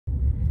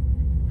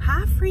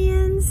Hi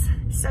friends,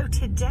 so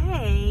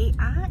today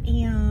I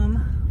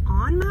am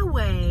on my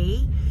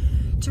way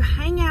to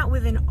hang out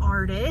with an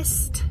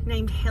artist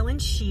named Helen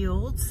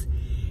Shields.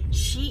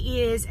 She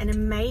is an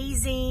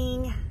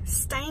amazing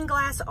stained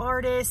glass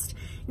artist,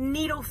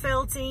 needle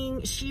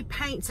felting. She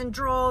paints and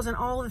draws and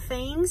all the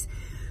things.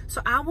 So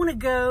I want to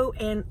go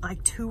and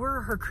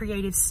tour her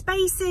creative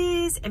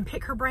spaces and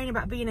pick her brain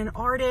about being an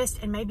artist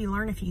and maybe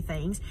learn a few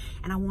things.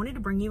 And I wanted to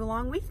bring you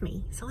along with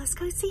me. So let's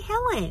go see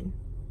Helen.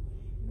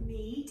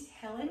 Meet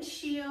Helen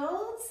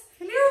Shields.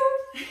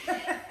 Hello.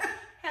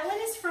 Helen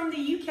is from the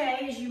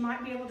UK, as you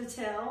might be able to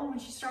tell when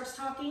she starts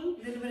talking.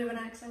 A little bit of an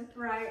accent.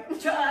 Right,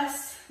 to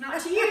us. Not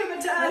to you,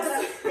 but to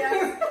us.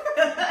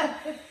 Yeah.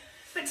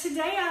 But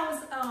today I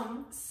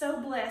was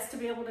so blessed to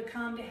be able to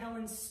come to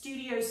Helen's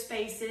studio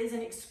spaces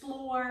and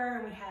explore.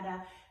 And we had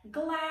a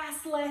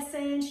glass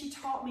lesson. She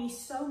taught me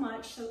so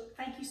much, so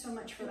thank you so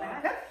much for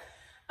that.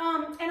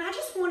 And I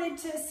just wanted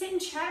to sit and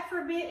chat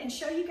for a bit and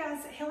show you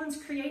guys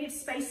Helen's creative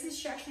spaces.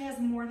 She actually has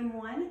more than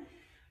one,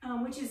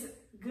 which is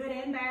good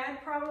and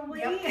bad probably.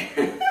 Yep.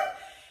 And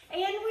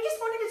we just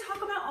wanted to talk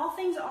about all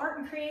things art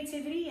and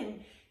creativity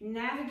and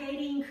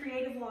navigating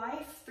creative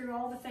life through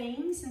all the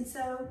things. And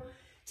so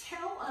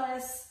tell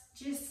us,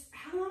 just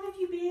how long have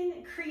you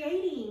been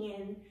creating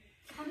and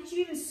how did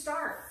you even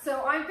start?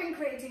 So I've been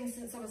creating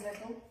since I was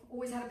little.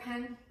 Always had a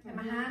pen in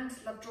my hand,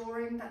 loved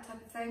drawing, that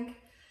type of thing.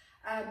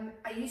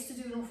 I used to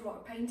do an awful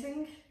lot of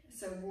painting,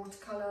 so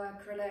watercolour,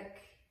 acrylic,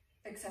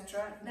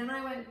 etc. Then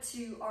I went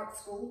to art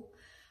school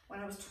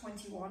when I was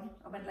 21.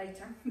 I went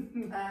later.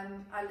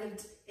 I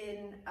lived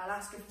in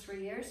Alaska for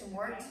 3 years and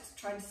worked,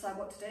 trying to decide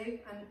what to do,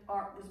 and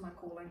art was my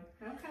calling.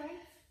 Okay.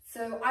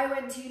 So I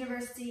went to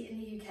university in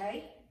the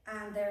UK,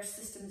 and their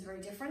system is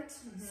very different.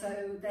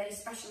 So they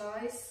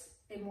specialise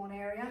in one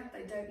area.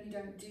 You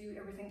don't do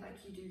everything like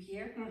you do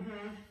here.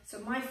 So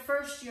my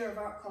first year of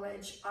art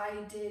college,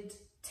 I did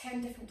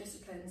 10 different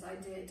disciplines. I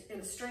did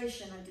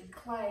illustration, I did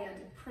clay, I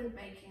did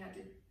printmaking, I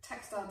did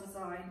textile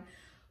design,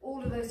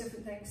 all of those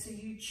different things. So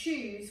you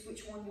choose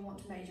which one you want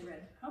to major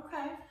in.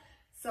 Okay.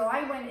 So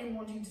I went in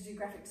wanting to do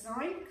graphic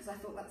design because I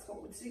thought that's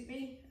what would suit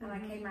me, and I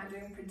came out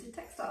doing printed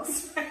textiles.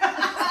 Isn't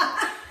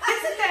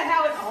that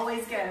how it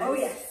always goes? Oh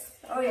yes.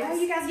 Oh yes. Oh,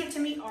 you guys get to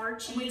meet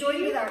Archie. We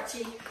joined with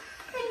Archie.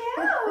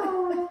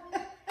 Hello.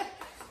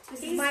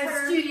 This is my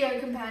studio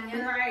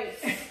companion. Right.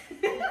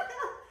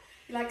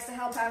 He likes to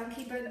help out and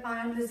keep an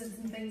eye on lizards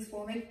and things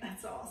for me.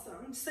 That's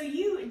awesome. So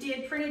you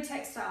did printed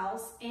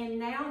textiles, and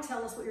now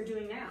tell us what you're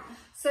doing now.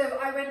 So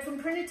I went from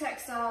printed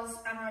textiles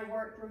and I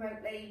worked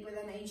remotely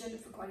with an agent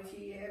for quite a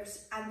few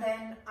years. And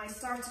then I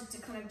started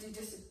to kind of do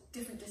just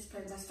different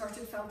disciplines. I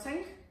started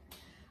felting.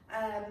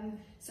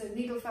 So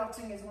needle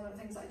felting is one of the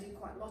things I do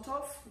quite a lot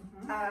of.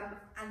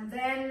 And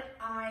then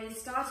I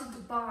started to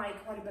buy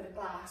quite a bit of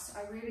glass.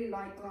 I really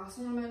like glass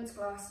ornaments,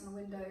 glass in the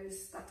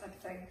windows, that type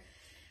of thing.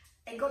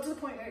 It got to the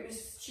point where it was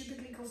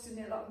stupidly costing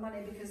me a lot of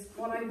money because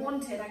what I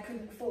wanted I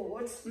couldn't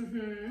afford,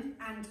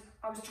 and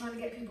I was trying to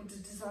get people to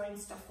design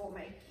stuff for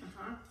me.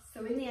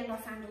 So in the end I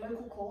found a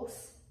local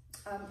course,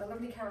 the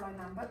lovely Caroline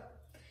Lambert,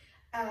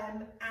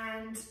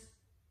 and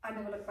I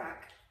never looked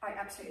back. I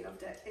absolutely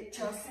loved it. It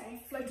just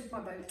floated my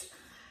boat.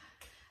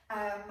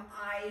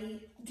 I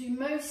do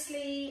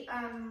mostly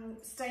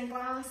stained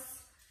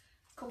glass,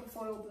 copper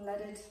foiled and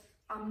leaded.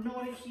 I'm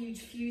not a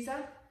huge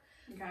fuser.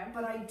 Okay.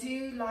 But I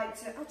do like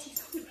to, oh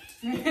geez,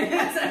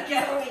 that's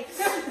okay.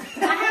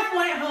 I have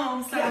one at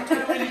home, so I'm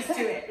totally used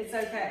to it. It's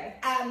okay.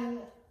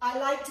 I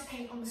like to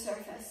paint on the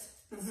surface.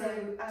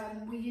 So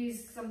we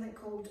use something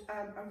called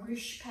a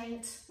ruche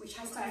paint, which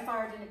has to be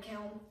fired in a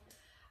kiln.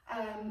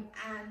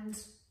 And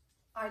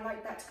I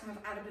like that to kind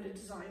of add a bit of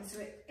design. So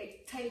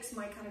it takes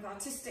my kind of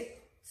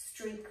artistic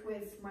streak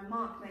with my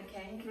mark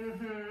making,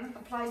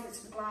 applies it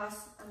to the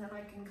glass, and then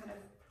I can kind of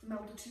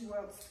meld the two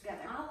worlds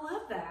together. I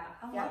love that.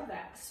 I love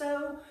that.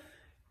 So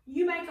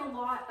you make a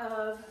lot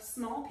of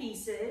small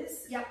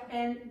pieces. Yep.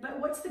 But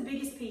what's the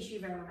biggest piece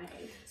you've ever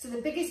made? So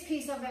the biggest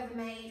piece I've ever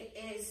made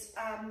is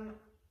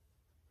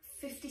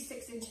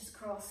 56 inches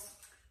across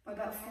by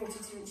about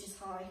 42 inches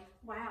high.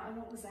 Wow. And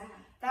what was that?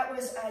 That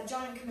was a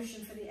giant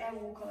commission for the Air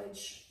War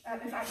College,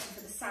 actually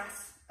for the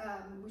SAS,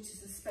 which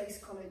is the Space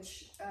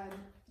College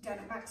down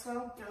at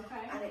Maxwell.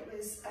 Okay. And it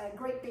was a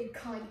great big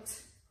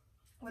kite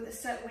with a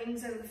set of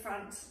wings over the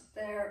front,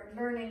 their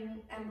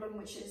learning emblem,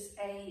 which is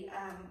a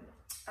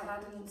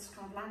Aladdin's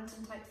kind of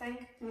lantern type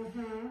thing.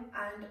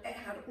 And it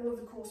had all of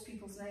the course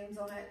people's names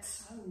on it.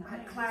 Oh, nice.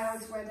 Had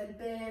clouds where they'd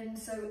been.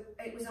 So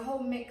it was a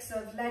whole mix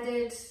of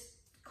leaded,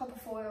 copper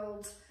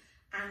foiled,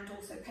 and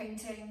also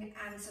painting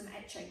and some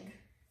etching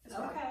as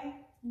well. Okay,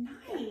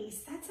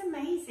 nice. That's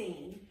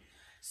amazing.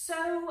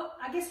 So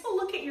I guess we'll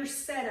look at your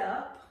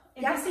setup.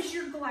 And this is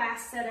your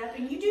glass setup,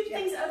 and you do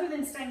things other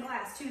than stained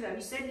glass too, though.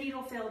 You said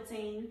needle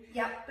felting.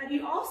 But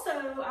you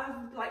also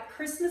like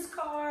Christmas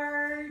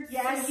cards.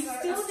 Yes. So you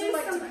still do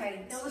like some to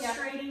paint.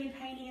 illustrating and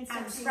painting and stuff.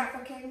 And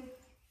scrapbooking.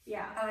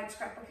 Yeah. I like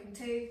scrapbooking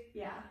too.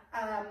 Yeah.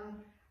 I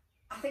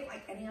think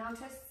like any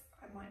artist,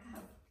 I might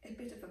have a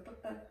bit of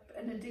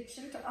an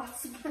addiction to art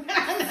supply.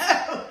 I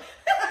know.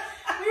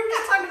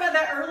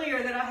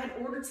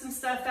 ordered some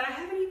stuff that I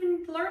haven't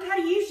even learned how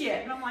to use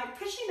yet. And I'm like,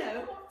 because you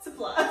know, it's a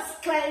plus.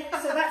 Clay.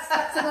 So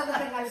that's another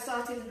thing I've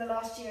started in the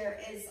last year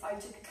is I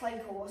took a clay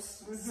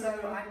course. So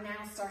I'm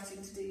now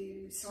starting to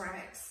do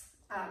ceramics.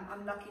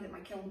 I'm lucky that my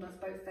kiln does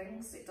both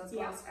things. It does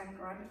glass and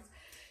ceramics.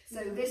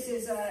 So this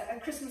is a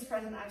Christmas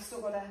present I've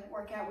still got to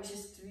work out, which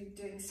is to be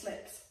doing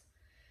slips.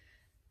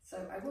 So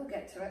I will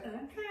get to it.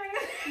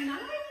 Okay, nice.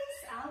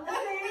 I love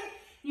it.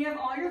 You have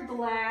all your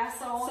glass.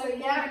 So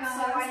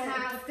yeah, so I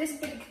have this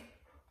big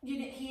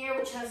unit here,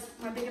 which has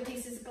my bigger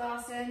pieces of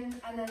glass in,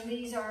 and then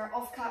these are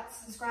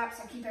offcuts and scraps.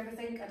 I keep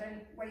everything. I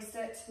don't waste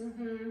it.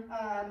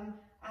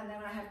 And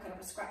then I have kind of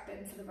a scrap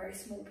bin for the very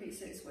small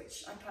pieces,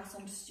 which I pass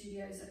on to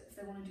studios if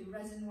they want to do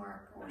resin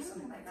work or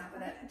something like that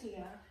with it. That's a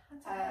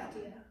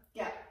good idea.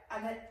 Yeah,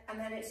 and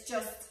then it's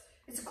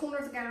a corner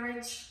of the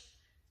garage.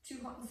 Too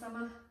hot in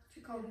summer,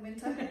 too cold in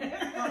winter.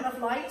 Not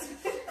enough light.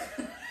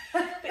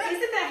 But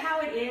isn't that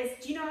how it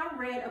is? Do you know, I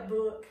read a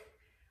book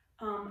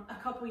a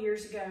couple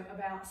years ago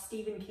about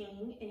Stephen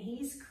King, and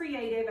he's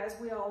creative, as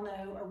we all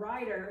know, a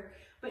writer,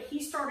 but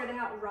he started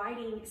out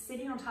writing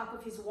sitting on top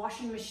of his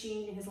washing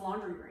machine in his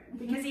laundry room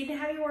because he didn't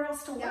have anywhere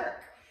else to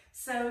work.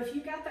 So if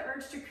you got the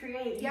urge to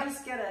create, you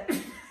just gotta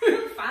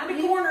find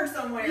a corner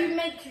somewhere. You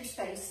make your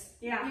space.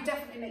 Yeah. You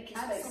definitely make your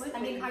Absolutely.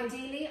 space. I mean,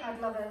 ideally,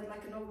 I'd love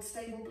like an old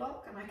stable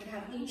block, and I could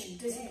have each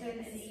discipline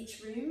in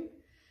each room.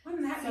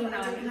 Wouldn't that be so nice?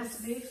 I don't have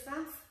to move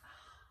stuff.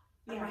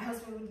 And my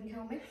husband wouldn't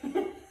kill me.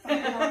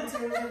 Materials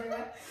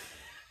everywhere.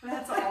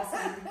 That's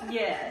awesome.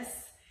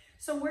 Yes.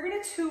 So we're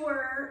going to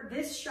tour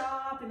this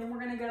shop, and then we're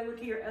going to go look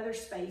at your other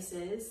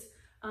spaces,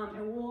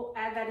 and we'll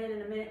add that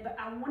in a minute. But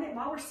I wanted,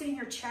 while we're sitting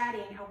here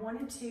chatting,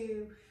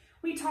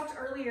 we talked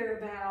earlier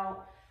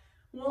about,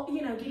 well,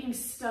 you know, getting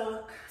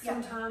stuck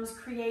sometimes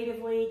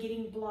creatively,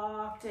 getting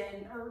blocked,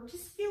 or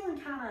just feeling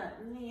kind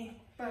of meh.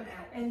 Burnt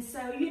out. And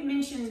so you had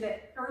mentioned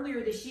that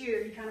earlier this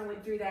year you kind of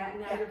went through that,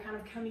 and now you're kind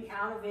of coming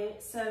out of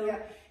it. So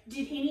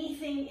did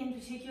anything in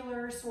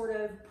particular sort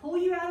of pull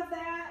you out of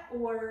that,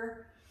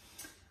 or?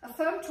 A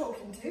firm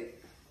talking to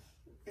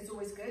is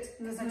always good,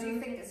 because I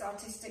do think as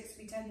artistics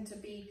we tend to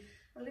be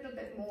a little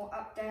bit more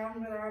up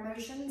down with our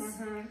emotions.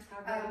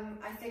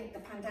 I think the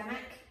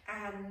pandemic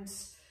and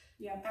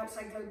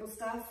outside global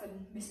stuff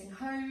and missing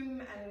home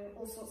and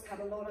all sorts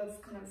had a lot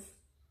of kind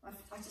of,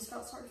 I just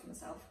felt sorry for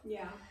myself.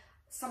 Yeah.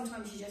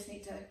 Sometimes you just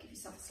need to give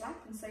yourself a slap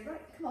and say,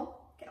 right, come on,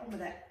 get on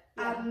with it.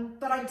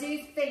 But I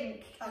do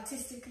think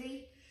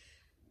artistically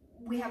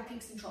we have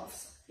peaks and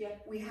troughs.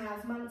 We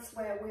have months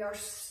where we are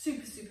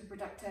super, super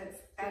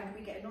productive, and we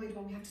get annoyed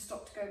when we have to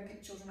stop to go and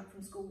pick children up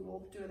from school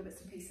or do other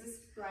bits and pieces.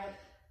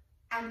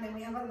 And then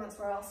we have other months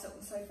where I'll sit on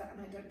the sofa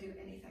and I don't do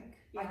anything.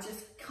 I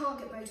just can't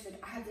get motivated.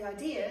 I have the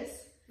ideas,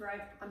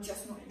 I'm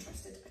just not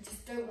interested. I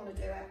just don't want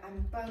to do it.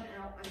 I'm burnt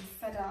out, I'm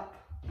fed up.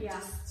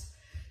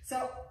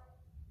 So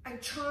I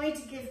try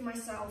to give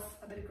myself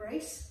a bit of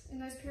grace in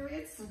those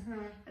periods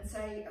and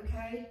say,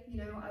 okay, you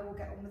know, I will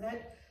get on with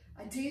it.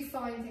 I do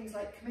find things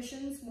like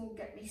commissions will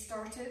get me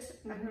started,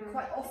 and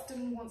quite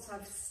often once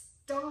I've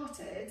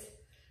started,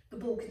 the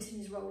ball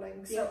continues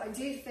rolling. So I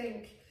do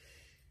think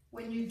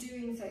when you're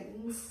doing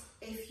things,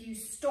 if you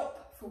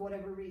stop for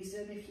whatever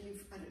reason, if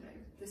you've, I don't know,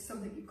 there's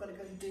something you've got to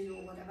go and do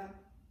or whatever,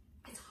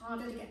 it's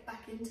harder to get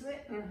back into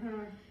it.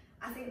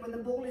 I think when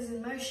the ball is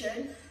in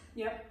motion,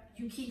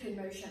 you keep in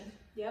motion.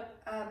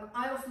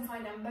 I often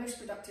find I'm most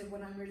productive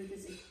when I'm really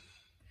busy,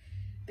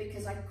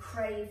 because I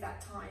crave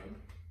that time.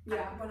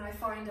 When I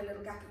find a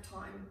little gap of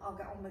time, I'll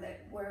get on with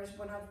it. Whereas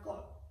when I've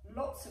got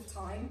lots of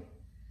time,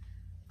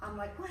 I'm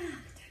like, well, I can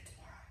do it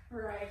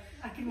tomorrow. Right.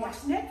 I can watch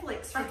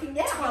Netflix for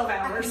 12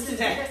 hours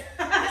today.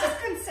 I'm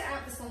just going to sit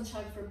out in the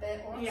sunshine for a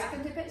bit, or I'm just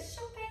going to do a bit of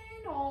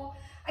shopping, or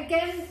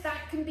again,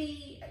 that can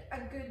be a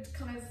good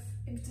kind of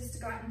impetus to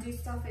go out and do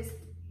stuff, is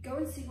go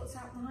and see what's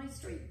out on the high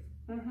street.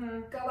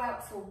 Go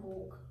out for a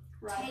walk.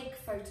 Take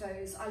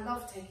photos. I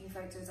love taking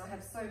photos. I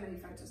have so many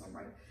photos on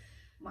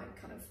my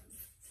kind of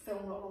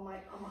film roll on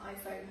my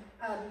iPhone.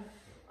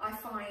 I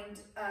find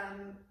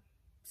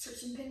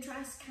searching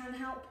Pinterest can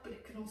help, but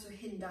it can also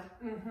hinder.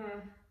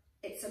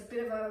 It's a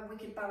bit of a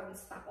wicked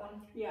balance, that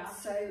one.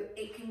 So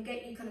it can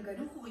get you kind of going,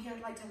 oh yeah,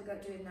 I'd like to have a go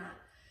at doing that.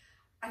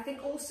 I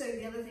think also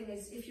the other thing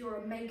is, if you're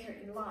a maker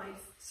in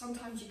life,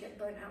 sometimes you get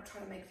burnt out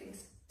trying to make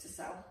things to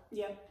sell.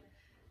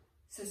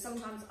 So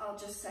sometimes I'll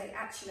just say,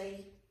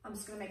 actually, I'm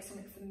just going to make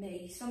something for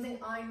me. Something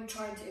I'm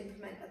trying to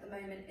implement at the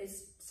moment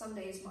is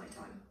Sunday is my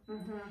time.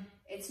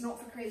 It's not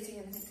for creating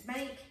anything to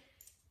make.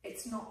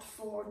 It's not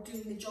for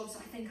doing the jobs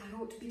I think I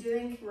ought to be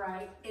doing.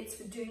 It's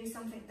for doing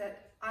something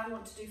that I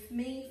want to do for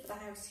me, for the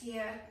house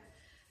here.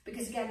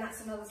 Because again,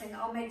 that's another thing.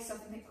 I'll make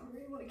stuff and think, I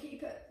really want to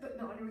keep it, but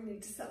no, I really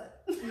need to sell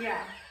it.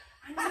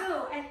 I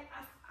know. And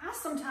I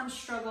sometimes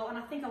struggle, and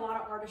I think a lot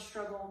of artists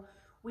struggle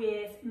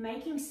with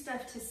making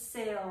stuff to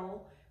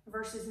sell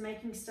versus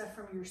making stuff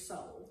from your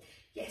soul.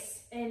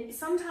 And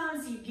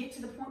sometimes you get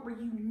to the point where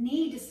you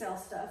need to sell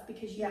stuff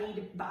because you need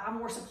to buy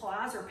more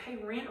supplies or pay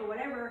rent or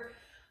whatever.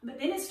 But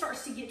then it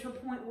starts to get to a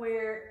point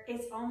where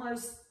it's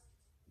almost,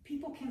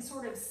 people can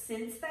sort of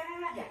sense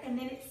that, and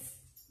then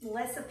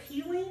less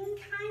appealing,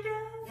 kind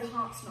of. Your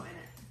heart's not in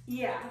it.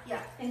 Yeah.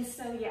 Yeah. And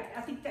so, yeah,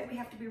 I think that we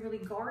have to be really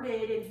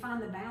guarded and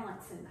find the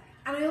balance in that.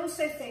 And I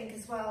also think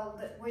as well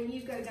that when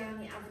you go down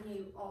the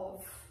avenue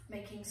of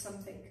making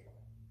something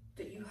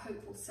that you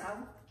hope will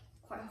sell,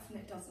 quite often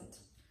it doesn't.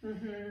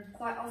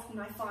 Quite often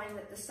I find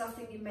that the stuff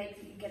that you make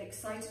that you get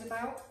excited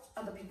about,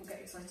 other people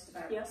get excited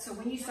about. Yep. So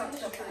when you start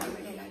stuff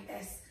like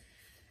this,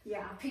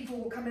 yeah, people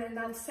will come in and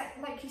they'll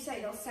like you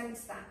say, they'll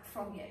sense that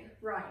from you.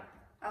 Right.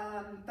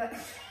 But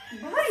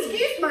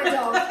excuse my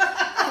dog.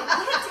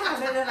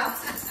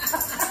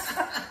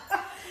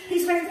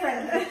 He's very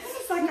friendly.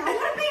 It's like, I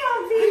want to be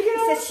on video.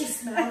 He says she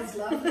smells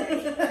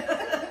lovely.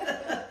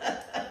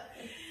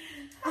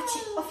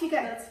 Actually, off you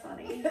go. That's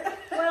funny.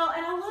 Well,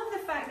 and I love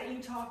the fact that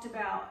you talked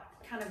about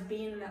kind of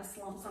being in that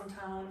slump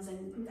sometimes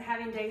and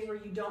having days where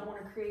you don't want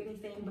to create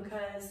anything,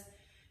 because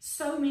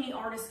so many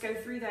artists go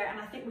through that, and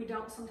I think we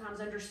don't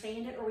sometimes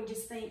understand it, or we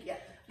just think,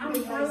 I'm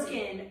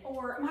broken,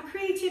 or my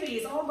creativity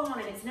is all gone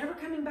and it's never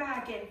coming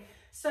back. And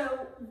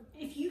so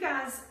if you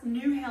guys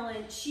knew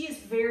Helen, she is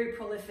very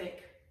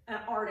prolific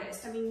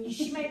artist. I mean,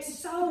 she makes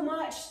so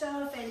much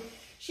stuff, and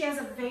she has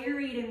a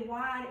varied and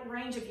wide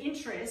range of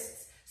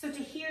interests. So to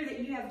hear that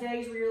you have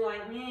days where you're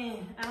like,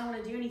 I don't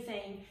want to do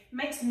anything,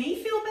 makes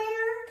me feel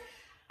better.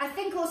 I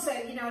think also,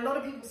 you know, a lot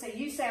of people say,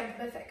 you say I'm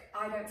prolific.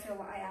 I don't feel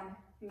that I am.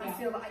 Yeah. I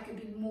feel that I could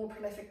be more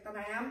prolific than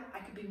I am. I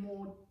could be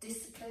more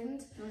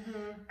disciplined.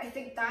 I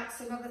think that's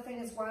another thing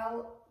as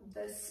well.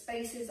 The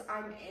spaces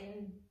I'm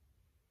in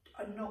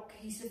are not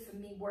cohesive for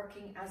me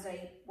working as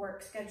a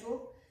work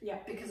schedule. Yeah.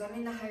 Because I'm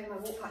in the home, I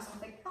walk past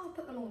and I think, oh, I'll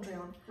put the laundry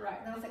on. Right.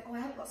 And then I think, oh, I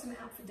haven't got something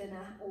out for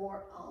dinner,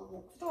 or I'll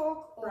walk the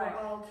dog, or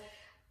I'll...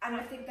 And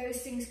I think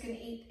those things can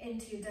eat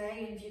into your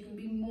day, and if you can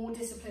be more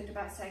disciplined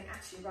about saying,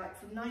 actually, right,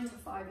 from 9 to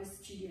 5 is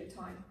studio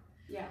time.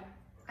 Yeah.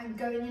 And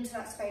going into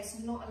that space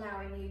and not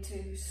allowing you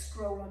to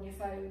scroll on your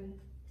phone,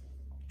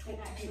 talk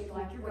to people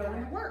like you're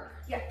going to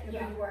work. Yeah, you're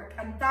going to work.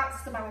 And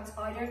that's the balance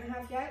I don't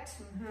have yet.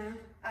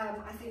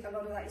 I think a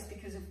lot of that is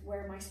because of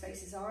where my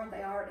spaces are.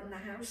 They are in the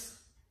house.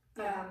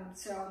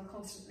 So I'm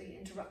constantly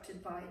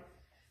interrupted by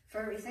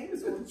furry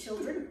things, or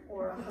children,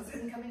 or a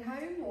husband coming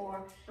home,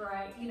 or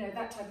you know,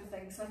 that type of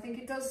thing. So I think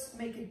it does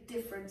make a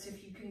difference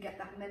if you can get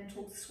that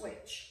mental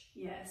switch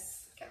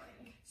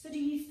going. So do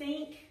you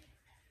think,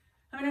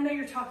 I mean, I know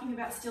you're talking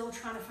about still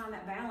trying to find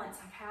that balance,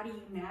 like how do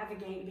you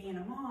navigate being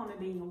a mom and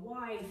being a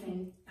wife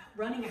and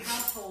running a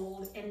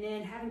household and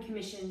then having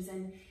commissions?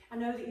 And I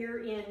know that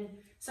you're in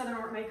Southern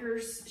Art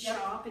Makers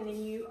shop, and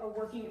then you are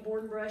working at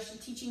Board and Brush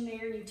and teaching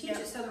there, and you teach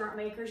at Southern Art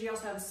Makers. You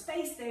also have a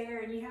space there,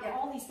 and you have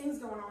all these things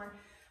going on.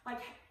 Like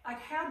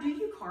how do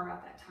you carve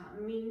out that time?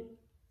 I mean,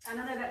 I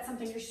know that's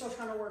something you're still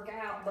trying to work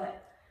out,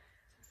 but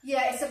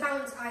yeah, it's a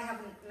balance I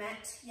haven't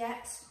met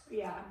yet.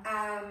 Yeah.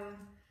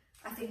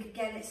 I think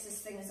again, it's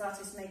this thing as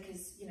artist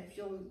makers, you know, if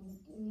you're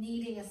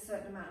needing a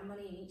certain amount of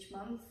money each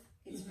month,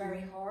 it's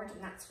very hard,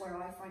 and that's where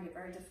I find it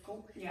very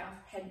difficult. Yeah.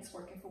 Hence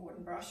working for Board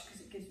and Brush, because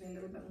it gives me a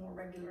little bit more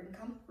regular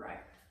income. Right.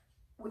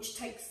 Which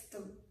takes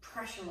the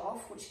pressure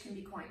off, which can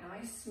be quite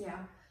nice.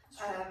 Yeah.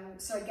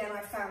 So again,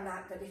 I found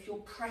that if you're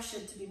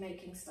pressured to be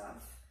making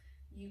stuff,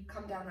 you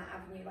come down that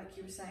avenue, like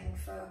you were saying,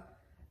 for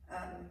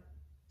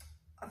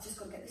I've just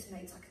got to get this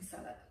made so I can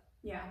sell it.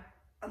 Yeah.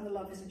 And the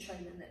love isn't shown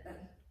in it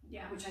then.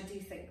 Yeah. Which I do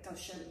think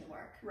does show in your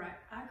work. Right.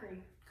 I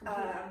agree.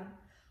 Completely.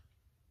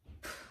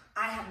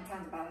 I haven't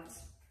found the balance.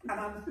 And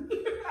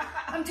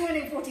I'm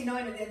turning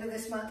 49 at the end of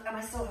this month, and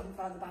I still haven't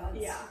found the balance.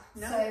 Yeah.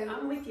 No, so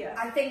I'm with you.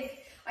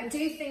 I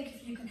do think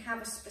if you can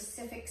have a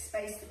specific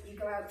space that you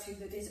go out to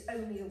that is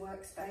only the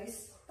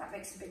workspace, that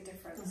makes a big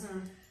difference.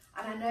 And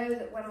I know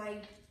that when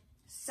I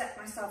set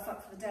myself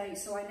up for the day,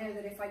 so I know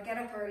that if I get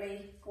up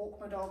early, walk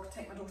my dog,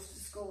 take my daughter to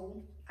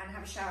school, and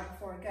have a shower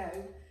before I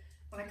go,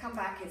 when I come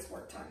back, it's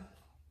work time.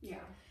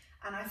 Yeah.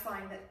 And I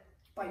find that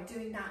by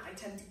doing that, I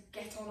tend to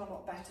get on a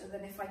lot better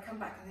than if I come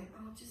back and think,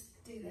 oh, I'll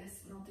just do this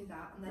and I'll do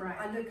that. And then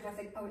I look and I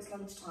think, oh, it's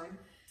lunchtime.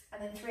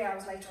 And then 3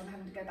 hours later, I'm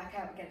having to go back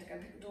out again to go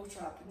pick the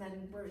daughter up, and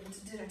then we're into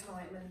dinner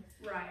time. And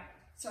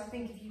so I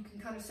think if you can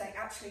kind of say,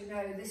 actually,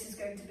 no, this is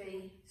going to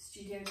be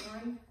studio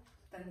time,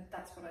 then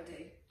that's what I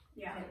do.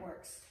 Yeah. And it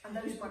works. And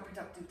those are my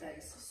productive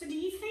days. So do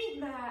you think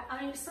that,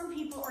 I mean, some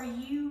people, are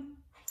you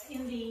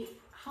in the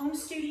home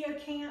studio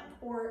camp,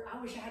 or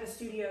I wish I had a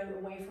studio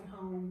away from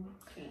home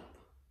camp?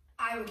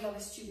 I would love a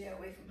studio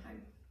away from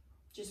home.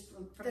 Just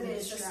from that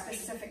is a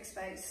specific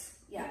space.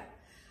 Yeah.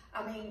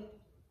 I mean,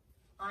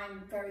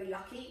 I'm very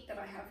lucky that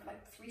I have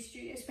like 3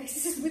 studio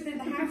spaces within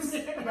the house.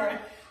 You know,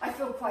 I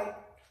feel quite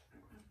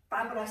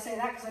bad when I say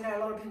that, because I know a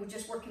lot of people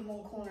just work in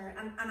one corner,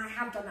 and I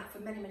have done that for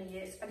many, many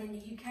years. And in the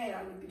UK,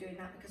 I would be doing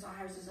that because our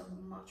houses are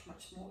much,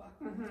 much smaller.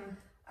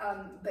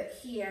 But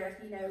here,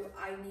 you know,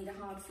 I need a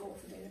hard floor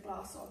for doing the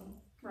glass on.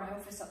 My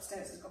office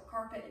upstairs has got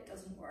carpet, it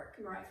doesn't work.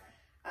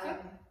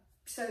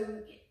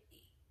 So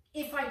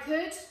if I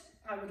could,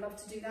 I would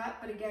love to do that,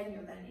 but again,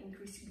 you're then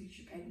increasing because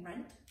you're paying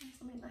rent or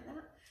something like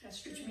that.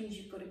 That's true. Which means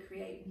you've got to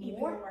create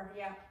more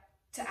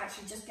to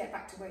actually just get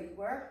back to where you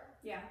were.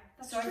 Yeah,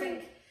 that's true. I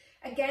think,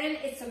 again,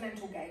 it's a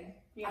mental game.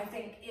 I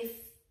think if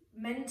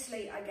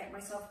mentally I get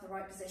myself in the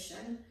right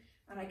position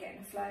and I get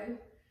in a flow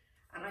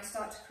and I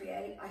start to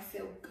create, I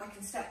feel I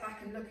can step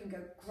back and look and go,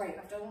 great,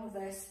 I've done all of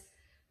this,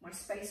 my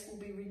space will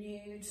be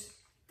renewed.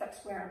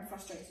 That's where I'm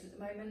frustrated at the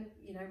moment.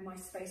 You know, my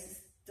space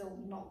has still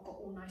not got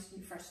all nice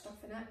new fresh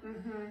stuff in it.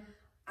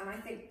 And I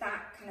think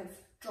that kind of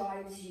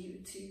drives you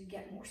to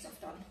get more stuff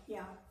done.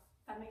 Yeah,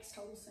 that makes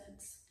total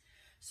sense.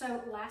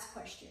 So last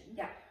question.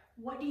 Yeah.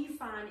 What do you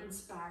find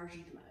inspires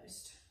you the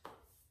most,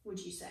 would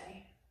you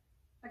say?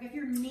 Like if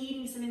you're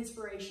needing some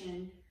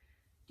inspiration,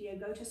 do you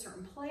go to a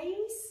certain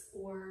place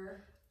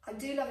or? I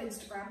do love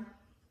Instagram.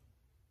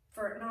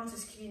 For an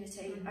artist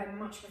community, I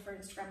much prefer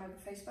Instagram over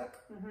Facebook.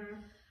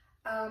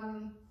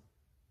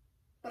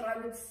 But I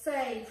would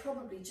say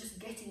probably just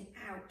getting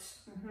out.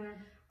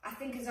 I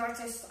think as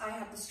artists, I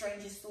have the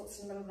strangest thoughts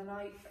in the middle of the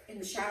night, in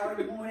the shower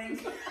in the morning.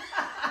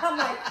 I'm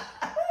like,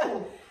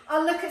 oh,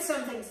 I'll look at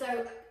something.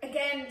 So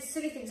again,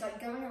 silly things like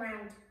going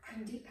around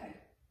Home Depot.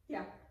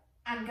 Yeah.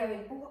 And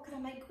going, oh, what could I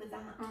make with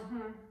that?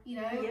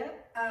 You know?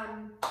 Yeah.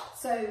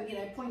 So, you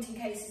know, pointing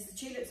cases, the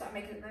tulips that I'm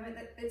making at the moment,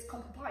 it's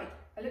copper pipe.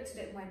 I looked at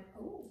it and went,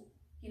 oh,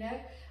 you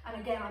know?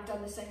 And again, I've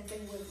done the same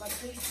thing with like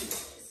these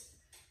pieces,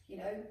 you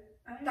know?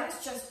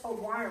 That's just a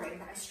wiring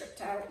that I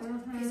stripped out,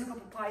 a piece of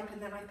copper pipe, and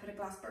then I put a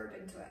glass bird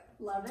into it.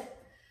 Love it.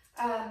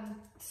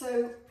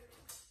 So,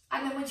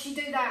 and then once you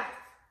do that,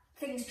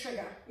 things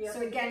trigger. Yep.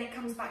 So again, it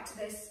comes back to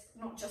this,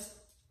 not just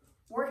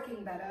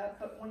working better,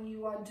 but when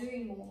you are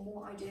doing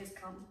more ideas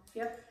come.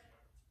 Yep.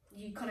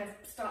 You kind of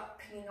start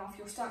pinging off,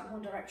 you'll start in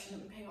one direction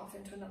and ping off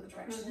into another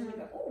direction, and you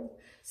go, oh.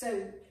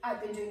 So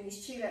I've been doing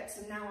these tulips,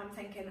 and now I'm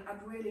thinking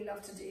I'd really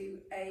love to do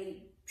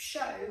a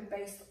show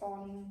based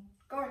on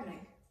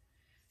gardening.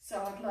 So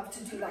I'd love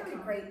to do like a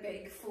great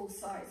big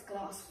full-size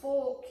glass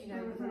fork, you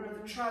know, with all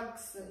of the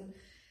trugs and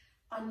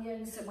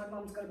onions. So my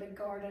mum's got a big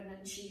garden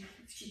and she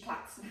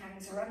plats and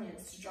hangs her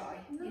onions to dry.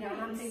 Nice. You know,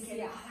 and I'm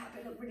thinking, oh, that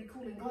would look really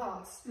cool in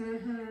glass.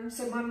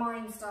 So my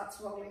mind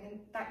starts rolling, and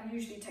that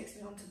usually takes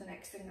me on to the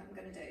next thing that I'm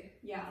going to do.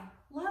 Yeah,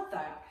 love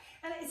that.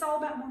 And it's all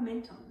about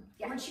momentum.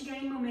 Yeah. Once you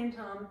gain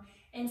momentum,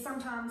 and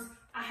sometimes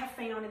I have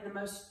found in the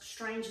most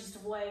strangest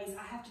of ways,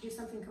 I have to do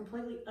something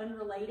completely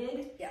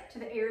unrelated to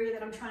the area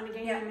that I'm trying to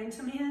gain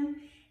momentum in.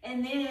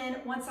 And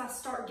then once I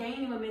start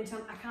gaining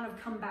momentum, I kind of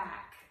come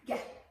back. Yeah.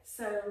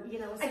 So, you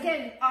know.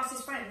 Again,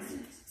 artist friends.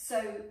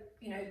 So,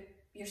 you know,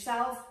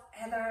 yourself,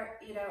 Heather,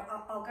 you know,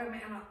 I'll go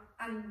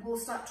and we'll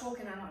start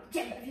talking, and I'm like,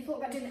 yeah, but have you thought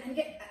about doing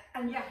that?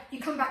 And you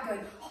come back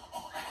going,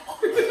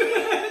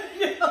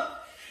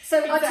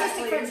 So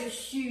artistic friends are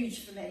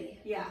huge for me.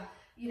 Yeah.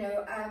 You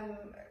know,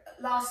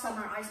 last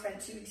summer I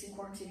spent 2 weeks in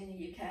quarantine in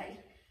the UK,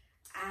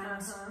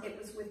 and it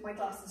was with my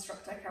glass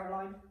instructor,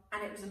 Caroline,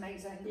 and it was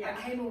amazing. Yeah.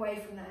 I came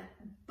away from there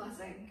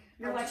buzzing.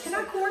 You're like, can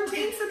I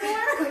quarantine some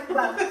more?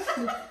 Well,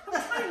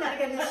 I'm trying that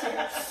again this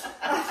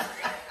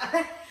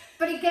year.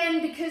 But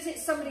again, because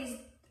it's somebody's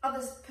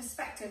other's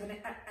perspective,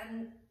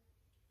 and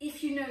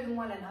if you know them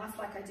well enough,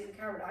 like I do with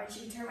Caroline,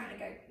 you can turn around and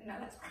go, no,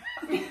 that's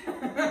crap.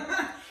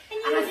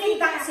 And I think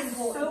that's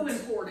important. So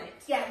important.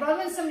 Yeah,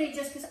 rather than somebody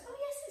just goes, oh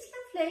yes, it's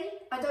lovely.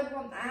 I don't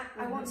want that.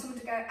 I want someone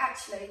to go,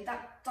 actually,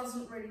 that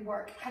doesn't really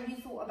work. Have you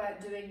thought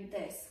about doing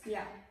this?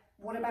 Yeah.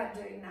 What about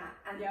doing that?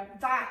 And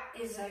that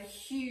is a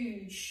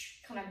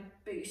huge kind of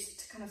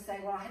boost to kind of say,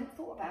 well, I hadn't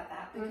thought about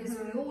that, because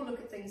we all look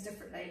at things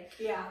differently.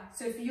 Yeah.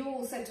 So if you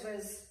all said to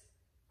us,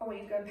 I want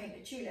you to go and paint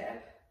a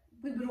tulip,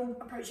 we would all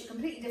approach it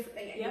completely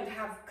differently, and you'd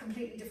have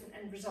completely different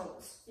end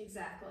results.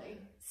 Exactly.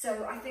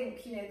 So I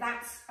think, you know,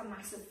 that's a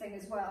massive thing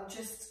as well,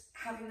 just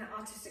having that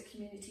artistic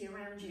community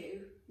around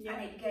you,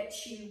 and it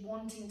gets you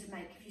wanting to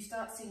make. If you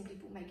start seeing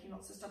people making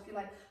lots of stuff, you're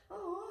like,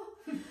 oh.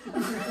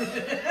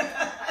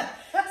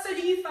 So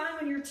do you find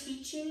when you're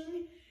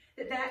teaching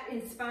that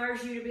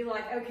inspires you to be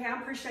like, okay,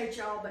 I appreciate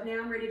y'all, but now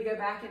I'm ready to go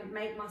back and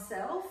make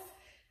myself?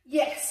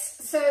 Yes.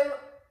 So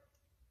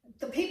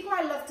the people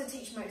I love to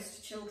teach most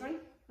are children.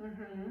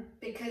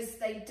 Because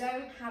they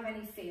don't have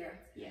any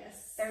fear.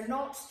 Yes. They're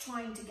not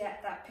trying to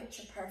get that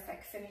picture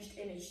perfect finished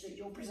image that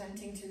you're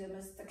presenting to them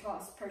as the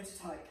class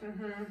prototype.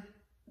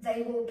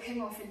 They will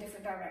ping off in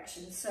different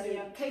directions. So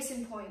case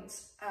in point,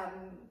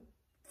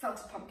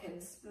 felted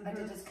pumpkins I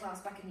did as a class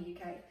back in the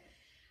UK.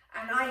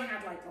 And I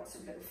had like lots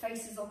of little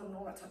faces on them and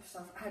all that type of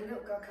stuff. I had a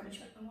little girl come and she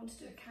went, I want to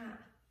do a cat.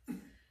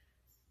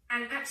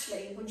 And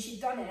actually, when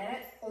she'd done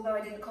it, although I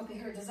didn't copy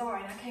her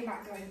design, I came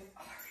back going,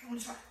 oh, I really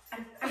want to try.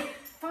 And it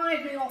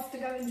fired me off to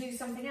go and do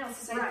something else.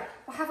 To say,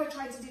 well, have I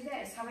tried to do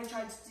this? Have I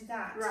tried to do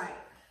that? Right.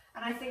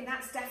 And I think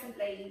that's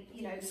definitely,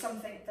 you know,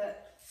 something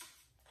that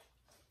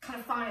kind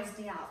of fires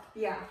me up.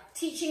 Yeah.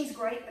 Teaching's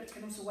great, but it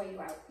can also weigh you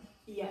out.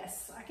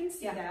 Yes, I can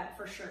see that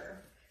for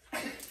sure.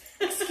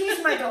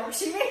 Excuse my dog.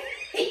 She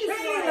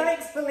really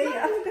likes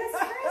Belia.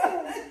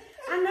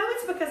 I know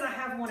it's because I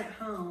have one at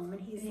home,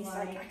 and he's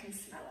like, I can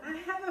smell it. I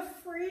have a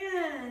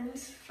friend.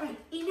 Right,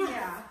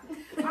 enough.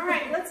 Yeah. All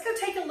right, let's go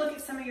take a look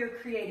at some of your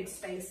creative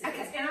spaces.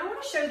 Okay. And I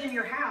want to show them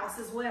your house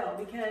as well,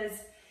 because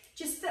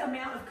just the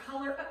amount of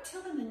color.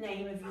 Tell them the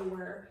name of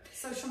your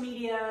social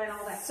media and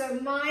all that. So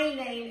my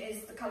name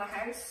is The Colour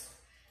House,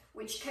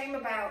 which came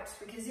about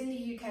because in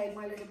the UK,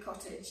 my little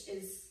cottage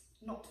is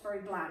not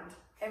very bland.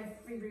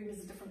 Every room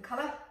is a different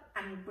colour,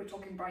 and we're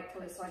talking bright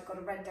colours. So I've got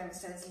a red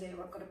downstairs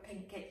loo, I've got a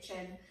pink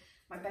kitchen,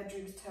 my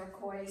bedroom's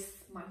turquoise,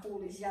 my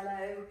hall is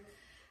yellow.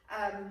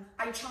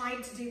 I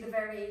tried to do the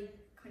very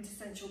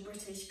quintessential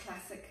British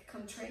classic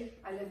country.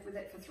 I lived with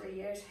it for 3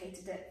 years,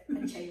 hated it,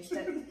 and changed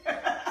it.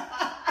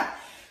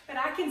 But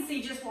I can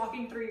see just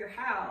walking through your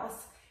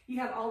house, you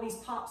have all these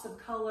pops of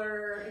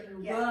color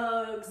and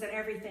rugs and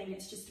everything.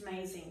 It's just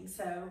amazing.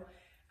 So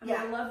I mean,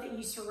 I love that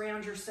you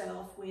surround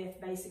yourself with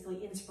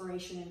basically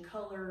inspiration and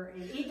color,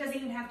 and it doesn't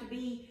even have to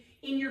be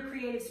in your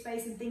creative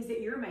space and things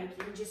that you're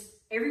making. Just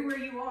everywhere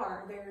you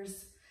are,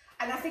 there's.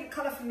 And I think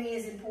colour for me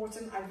is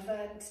important. I've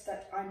learned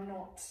that I'm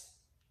not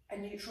a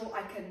neutral.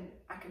 I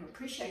can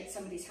appreciate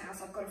somebody's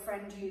house. I've got a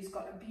friend who's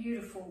got a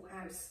beautiful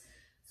house.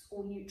 It's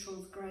all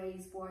neutrals,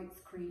 greys, whites,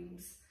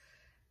 creams.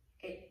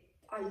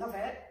 I love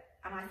it.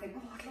 And I think,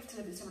 oh, I'd love to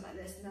live in something like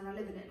this. And then I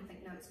live in it and I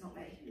think, no, it's not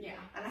me. Yeah.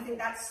 And I think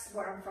that's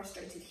where I'm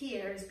frustrated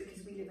here, is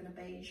because we live in a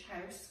beige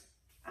house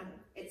and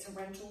it's a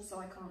rental, so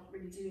I can't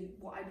really do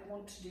what I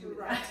want to do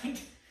with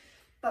it.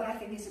 But I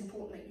think it's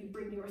important that you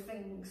bring your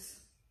things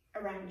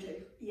around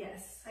you.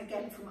 Yes.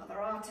 Again, from other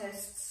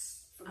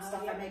artists, from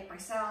stuff I make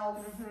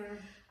myself.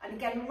 And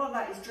again, a lot of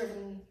that is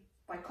driven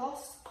by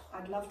cost.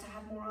 I'd love to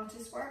have more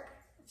artist work.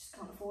 I just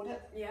can't afford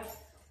it. Yeah.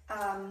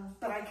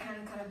 But I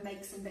can kind of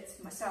make some bits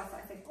for myself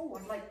that I think, oh,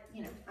 I'd like,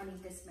 you know, I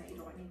need this made,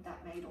 or I need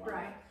that made, or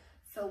I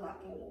fill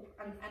that wall.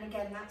 And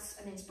again, that's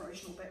an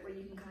inspirational bit where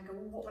you can kind of go,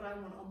 well, what would I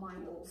want on my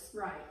walls?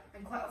 Right.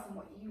 And quite often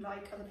what you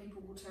like, other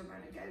people will turn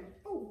around and go,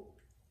 oh,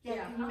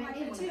 yeah, can you make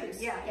me one of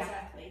those? Yeah,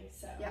 exactly.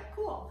 So,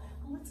 cool.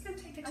 Well, let's go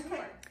take a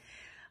tour.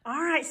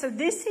 All right, so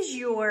this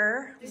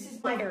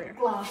is my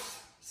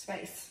glass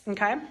space.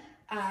 Okay.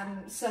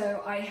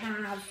 So I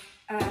have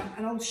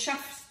an old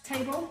chef's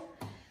table,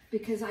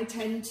 because I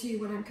tend to,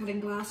 when I'm cutting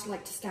glass,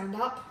 like to stand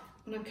up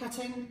when I'm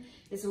cutting.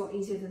 It's a lot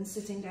easier than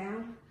sitting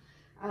down.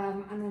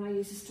 And then I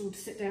use a stool to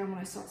sit down when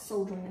I start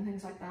soldering and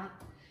things like that.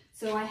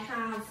 So I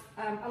have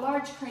a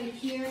large crate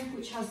here,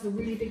 which has the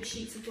really big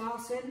sheets of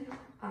glass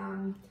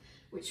in,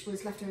 which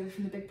was left over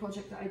from the big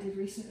project that I did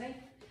recently.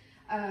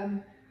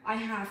 I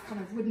have kind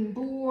of wooden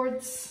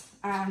boards,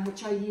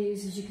 which I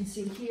use, as you can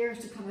see here,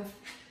 to kind of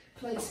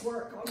place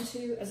work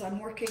onto as I'm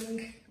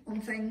working on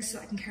things, so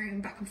I can carry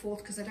them back and forth,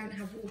 because I don't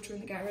have water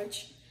in the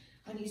garage.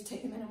 I need to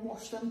take them in and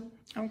wash them.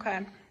 Okay.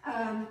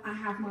 I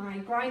have my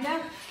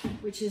grinder,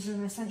 which is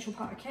an essential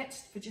part of kit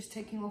for just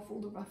taking off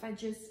all the rough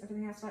edges,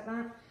 everything else like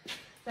that.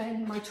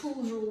 Then my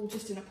tools are all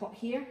just in a pot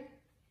here.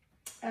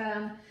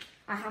 I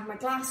have my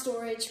glass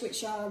storage,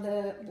 which are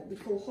what we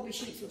call hobby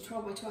sheets, or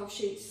 12 by 12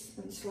 sheets,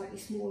 and slightly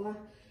smaller.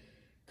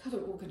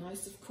 Colour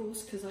organised, of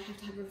course, because I have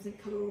to have everything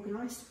colour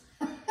organised.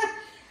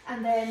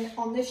 And then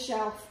on this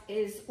shelf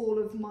is all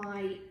of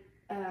my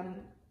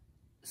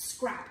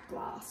scrap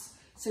glass.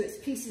 So it's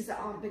pieces that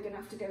aren't big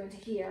enough to go into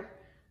here,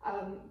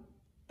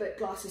 but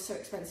glass is so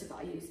expensive that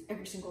I use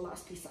every single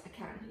last piece that I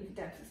can, even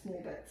down to the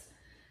small bits.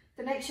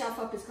 The next shelf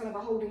up is kind of a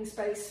holding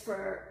space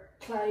for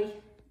clay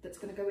that's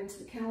going to go into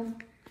the kiln.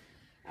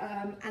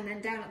 And then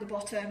down at the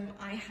bottom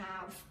I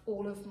have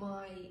all of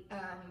my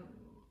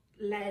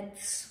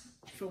leads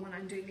for when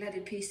I'm doing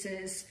leaded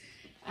pieces.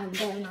 And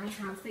then I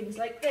have things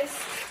like this,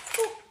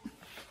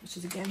 which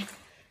is again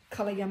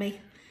colour yummy,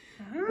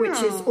 which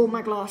is all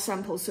my glass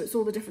samples. So it's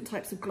all the different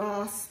types of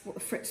glass, what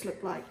the frits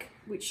look like,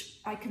 which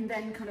I can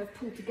then kind of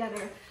pull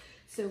together.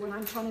 So when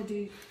I'm trying to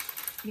do,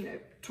 you know,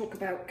 talk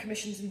about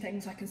commissions and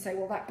things, I can say,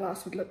 well, that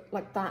glass would look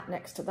like that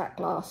next to that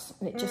glass,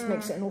 and it just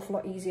makes it an awful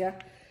lot easier.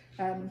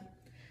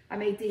 I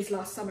made these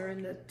last summer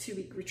in the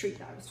 2-week retreat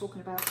that I was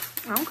talking about.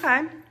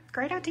 Okay,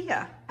 great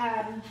idea.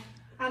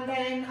 And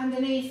then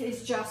underneath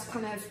is just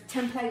kind of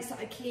templates that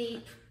I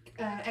keep,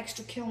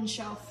 extra kiln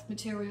shelf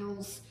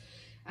materials,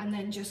 and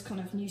then just kind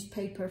of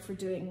newspaper for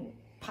doing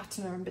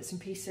patina and bits and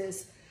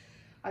pieces.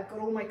 I've got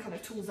all my kind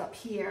of tools up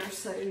here,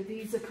 so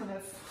these are kind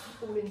of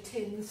all in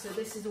tins. So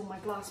this is all my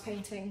glass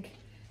painting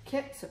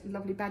kit, so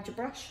lovely badger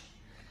brush.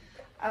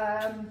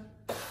 And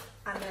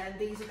then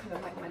these are kind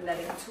of like my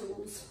leading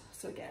tools.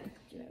 So again,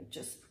 you know,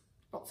 just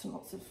lots and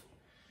lots of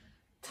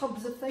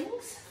tubs of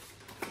things.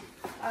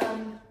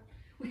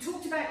 We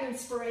talked about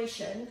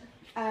inspiration.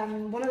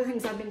 One of the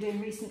things I've been doing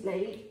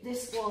recently,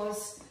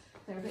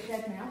 they're a bit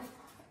dead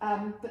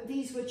now, but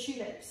these were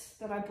tulips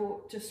that I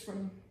bought just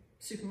from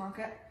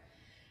supermarket.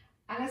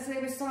 And as they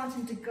were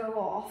starting to go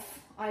off,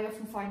 I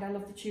often find I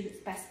love the tulips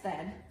best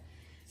then.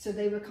 So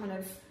they were kind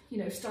of, you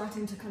know,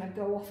 starting to kind of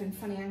go off in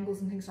funny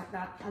angles and things like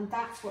that. And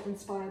that's what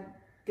inspired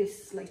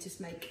this latest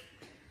make,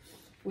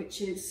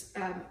 which is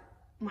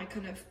my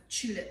kind of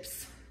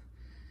tulips.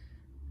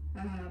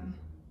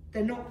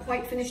 They're not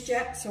quite finished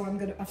yet, so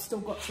I've still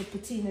got to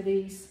patina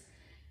these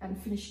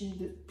and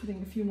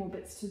putting a few more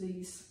bits to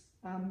these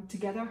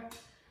together,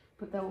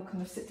 but they'll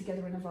kind of sit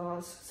together in a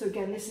vase. So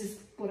again, this is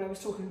what I was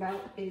talking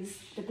about, is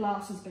the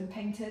glass has been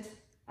painted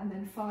and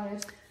then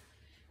fired,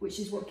 which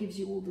is what gives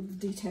you all the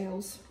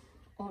details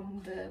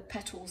on the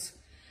petals,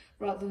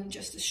 rather than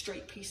just a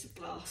straight piece of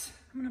glass.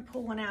 I'm gonna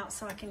pull one out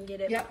so I can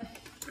get it. Yep.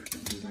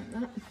 Do like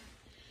that.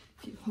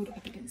 If you hold it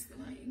up against the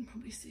light, you can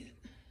probably see it.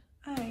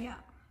 Oh yeah.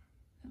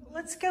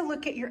 Let's go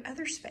look at your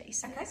other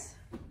space. Okay.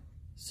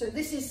 So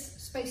this is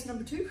space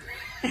number 2,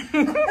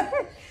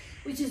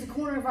 which is the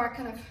corner of our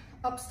kind of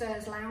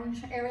upstairs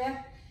lounge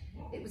area.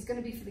 It was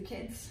going to be for the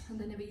kids and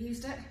they never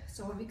used it,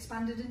 so I've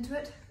expanded into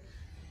it.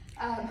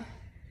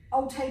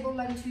 Old table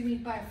lent to me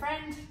by a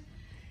friend.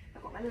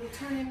 I've got my little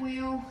turning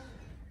wheel.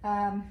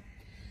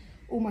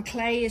 All my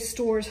clay is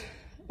stored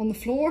on the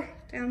floor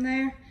down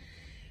there.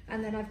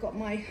 And then I've got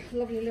my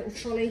lovely little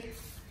trolley,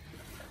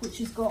 which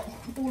has got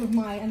all of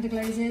my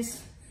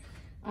underglazes.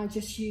 I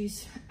just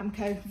use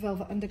Amco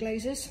velvet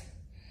underglazes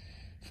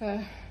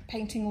for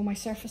painting all my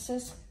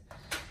surfaces.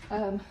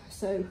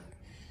 So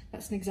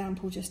that's an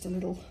example, just a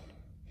little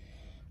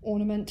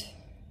ornament.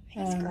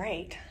 That's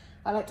great.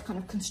 I like to kind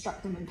of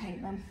construct them and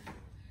paint them.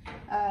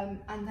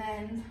 And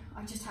then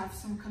I just have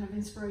some kind of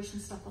inspiration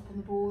stuff up on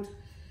the board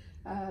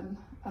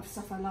of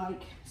stuff I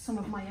like, some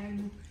of my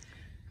own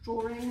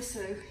drawings. So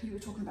you were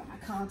talking about my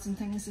cards and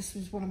things. This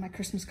was one of my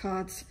Christmas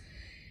cards.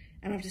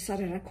 And I've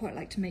decided I'd quite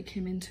like to make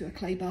him into a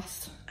clay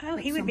bust. Oh,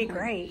 he would be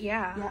great,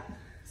 yeah. Yeah.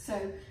 So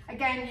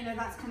again, you know,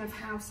 that's kind of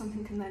how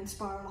something can then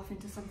spiral off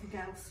into something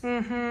else.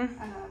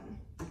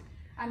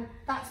 And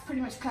that's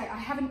pretty much clay. I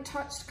haven't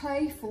touched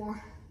clay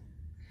for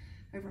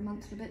over a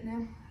month and a bit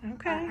now.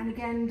 Okay. And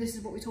again, this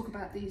is what we talk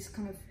about, these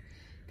kind of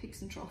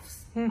peaks and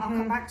troughs. I'll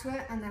come back to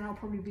it, and then I'll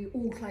probably be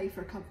all clay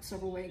for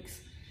several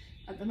weeks.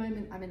 At the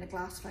moment, I'm in the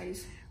glass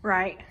phase.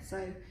 Right.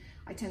 So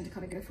I tend to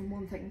kind of go from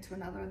one thing to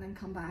another and then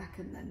come back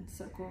and then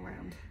circle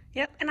around.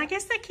 Yep, and I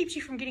guess that keeps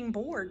you from getting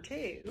bored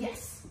too.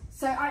 Yes.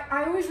 So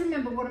I always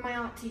remember one of my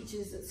art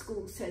teachers at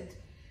school said,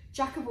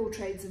 "Jack of all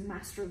trades and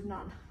master of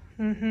none."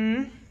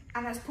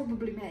 And that's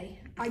probably me.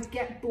 I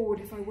get bored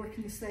if I work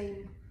in the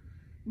same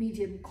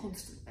medium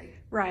constantly.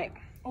 Right.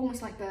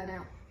 Almost like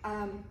burnout.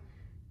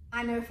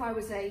 I know if I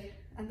was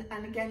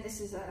and again,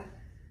 this is a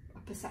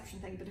perception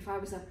thing, but if I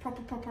was a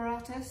proper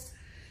artist,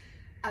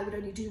 I would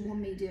only do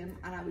one medium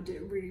and I would do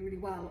it really, really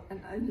well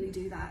and only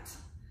do that.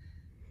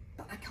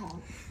 But I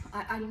can't.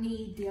 I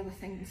need the other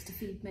things to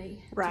feed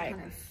me. Right. To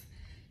kind of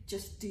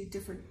just do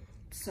different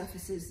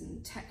surfaces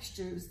and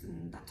textures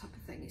and that type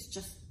of thing. It's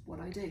just what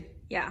I do.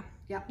 Yeah.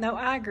 Yeah. No,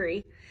 I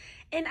agree.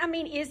 And I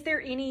mean, is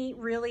there any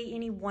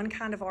one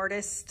kind of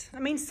artist? I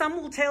mean,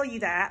 some will tell you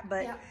that,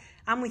 but Yeah.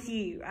 I'm with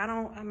you.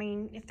 I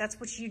mean, if that's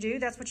what you do,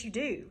 that's what you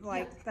do.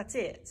 Like, that's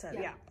it. So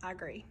yeah, I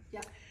agree.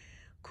 Yeah.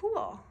 Cool.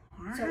 All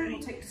So right.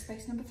 we'll take to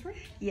space number 3.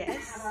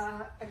 Yes.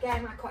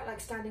 Again, I quite like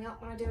standing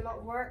up when I do a lot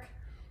of work.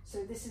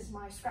 So this is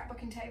my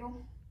scrapbooking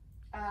table.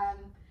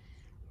 And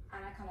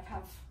I kind of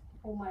have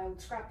all my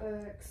old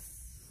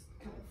scrapbooks,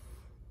 kind of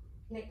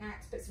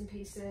knickknacks, bits and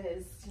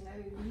pieces, you know,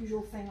 the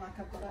usual thing. Like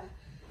I've got a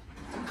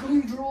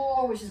glue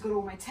drawer, which has got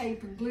all my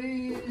tape and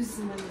glues,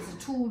 and then there's a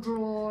tool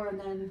drawer, and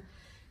then,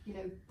 you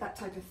know, that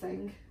type of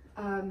thing.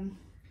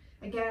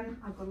 Again,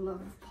 I've got a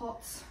lot of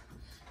pots,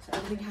 so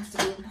everything has to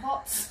be in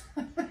pots.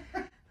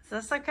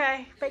 That's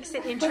okay. Makes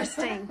it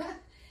interesting.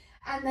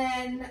 And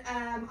then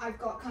I've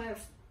got kind of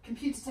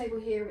computer table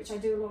here, which I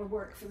do a lot of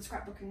work for the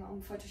scrapbooking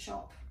on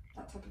Photoshop,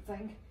 that type of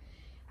thing.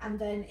 And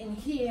then in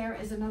here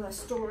is another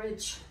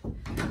storage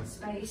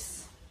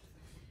space.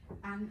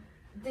 And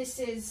this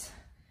is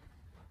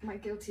my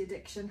guilty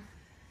addiction.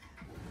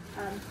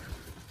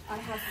 I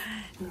have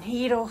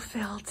Needle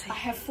felting. I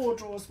have 4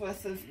 drawers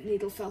worth of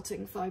needle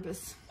felting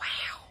fibres.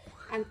 Wow.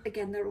 And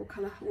again, they're all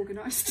colour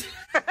organised.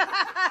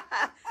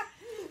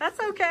 That's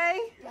okay.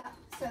 Yeah,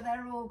 so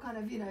they're all kind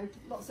of, you know,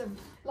 lots and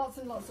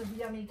lots of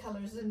yummy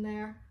colours in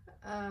there.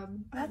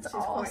 That's which is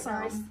quite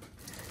awesome.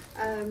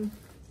 nice.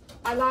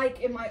 I like,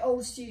 in my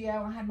old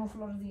studio, I had an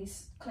awful lot of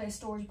these clay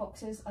storage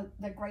boxes.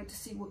 They're great to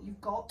see what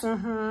you've got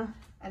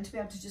and to be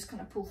able to just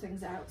kind of pull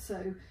things out.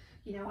 So,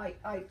 you know,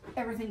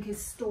 everything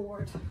is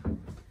stored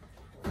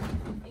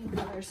in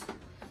colours.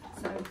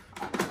 So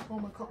all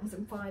my cottons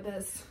and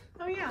fibres.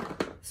 Oh yeah.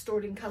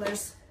 Stored in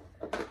colours.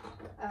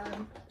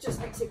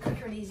 Just makes it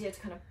quicker and easier to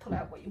kind of pull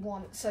out what you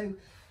want. So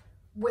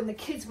when the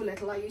kids were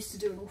little, I used to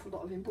do an awful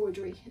lot of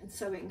embroidery and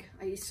sewing.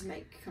 I used to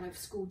make kind of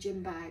school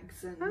gym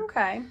bags and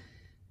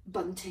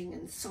bunting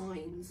and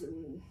signs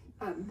and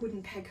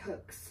wooden peg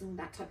hooks and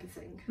that type of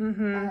thing.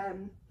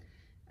 And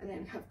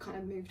then have kind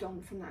of moved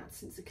on from that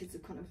since the kids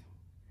have kind of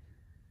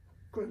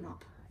grown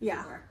up.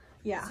 Yeah.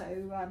 Yeah.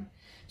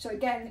 So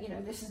again, you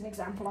know, this is an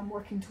example. I'm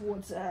working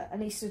towards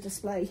an Easter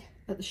display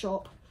at the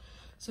shop.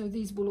 So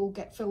these will all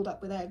get filled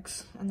up with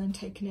eggs and then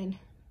taken in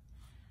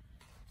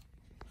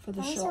for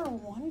the shop. Those are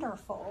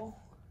wonderful.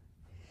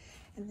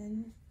 And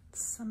then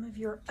some of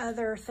your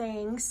other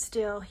things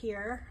still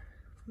here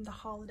from the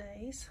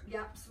holidays.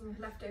 Yep, some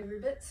leftover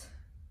bits.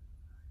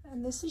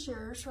 And this is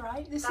yours,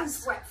 right?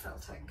 That's wet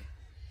felting.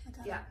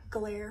 Yeah.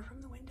 Glare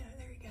from the window.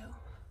 There you go.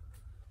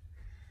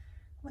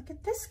 Look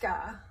at this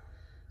guy.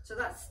 So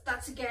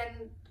that's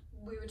again,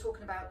 we were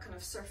talking about kind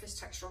of surface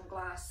texture on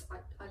glass.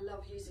 I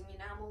love using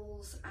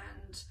enamels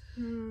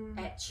and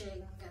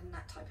etching and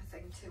that type of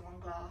thing too on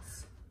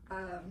glass.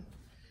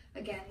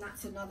 Again,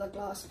 that's another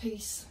glass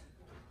piece.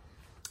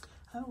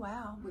 Oh,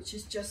 wow. Which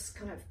is just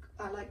kind of,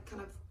 I like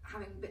kind of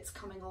having bits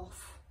coming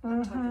off,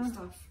 that type of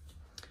stuff.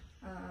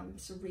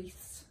 So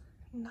wreaths.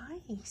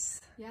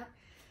 Nice. Yeah.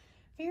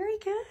 Very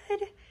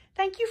good.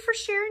 Thank you for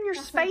sharing your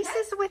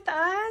spaces with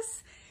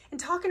us and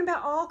talking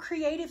about all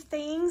creative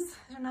things.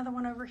 There's another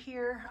one over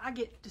here. I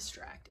get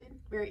distracted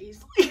very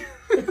easily.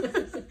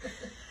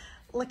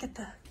 Look at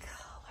the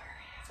color.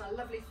 So a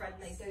lovely friend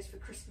made those for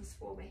Christmas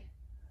for me.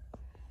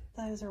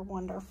 Those are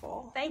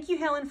wonderful. Thank you,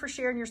 Helen, for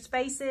sharing your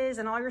spaces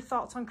and all your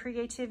thoughts on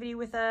creativity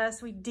with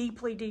us. We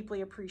deeply, deeply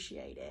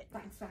appreciate it.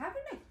 Thanks for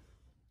having me.